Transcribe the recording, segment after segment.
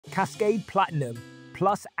Cascade Platinum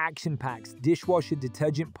plus ActionPacs Dishwasher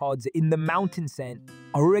Detergent Pods in the Mountain Scent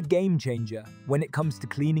are a game changer when it comes to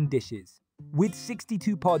cleaning dishes. With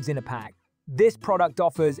 62 pods in a pack, this product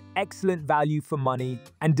offers excellent value for money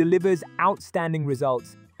and delivers outstanding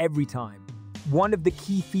results every time. One of the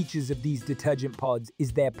key features of these detergent pods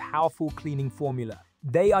is their powerful cleaning formula.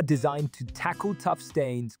 They are designed to tackle tough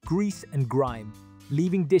stains, grease, and grime,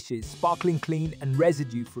 leaving dishes sparkling clean and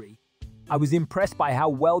residue-free. I was impressed by how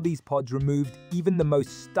well these pods removed even the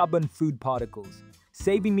most stubborn food particles,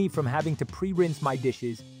 saving me from having to pre-rinse my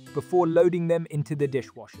dishes before loading them into the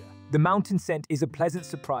dishwasher. The Mountain Scent is a pleasant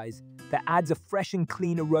surprise that adds a fresh and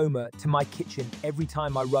clean aroma to my kitchen every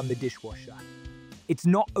time I run the dishwasher. It's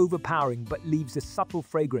not overpowering but leaves a subtle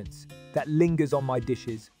fragrance that lingers on my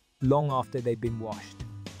dishes long after they've been washed.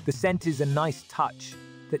 The scent is a nice touch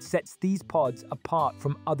that sets these pods apart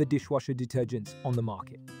from other dishwasher detergents on the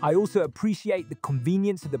market. I also appreciate the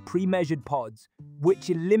convenience of the pre-measured pods, which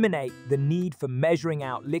eliminate the need for measuring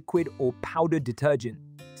out liquid or powdered detergent.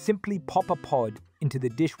 Simply pop a pod into the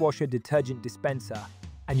dishwasher detergent dispenser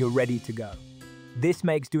and you're ready to go. This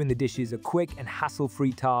makes doing the dishes a quick and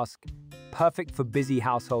hassle-free task, perfect for busy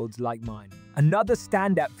households like mine. Another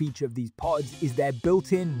standout feature of these pods is their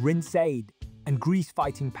built-in rinse aid and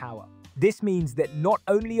grease-fighting power. This means that not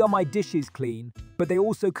only are my dishes clean, but they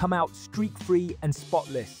also come out streak-free and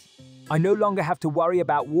spotless. I no longer have to worry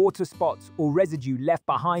about water spots or residue left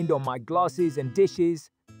behind on my glasses and dishes,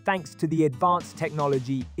 thanks to the advanced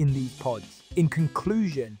technology in these pods. In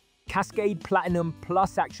conclusion, Cascade Platinum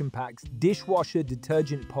plus ActionPacs Dishwasher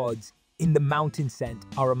Detergent Pods in the Mountain Scent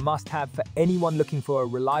are a must-have for anyone looking for a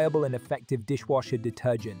reliable and effective dishwasher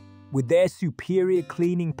detergent. With their superior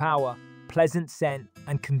cleaning power, pleasant scent,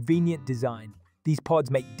 and convenient design, these pods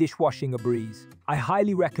make dishwashing a breeze. I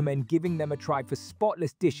highly recommend giving them a try for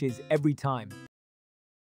spotless dishes every time.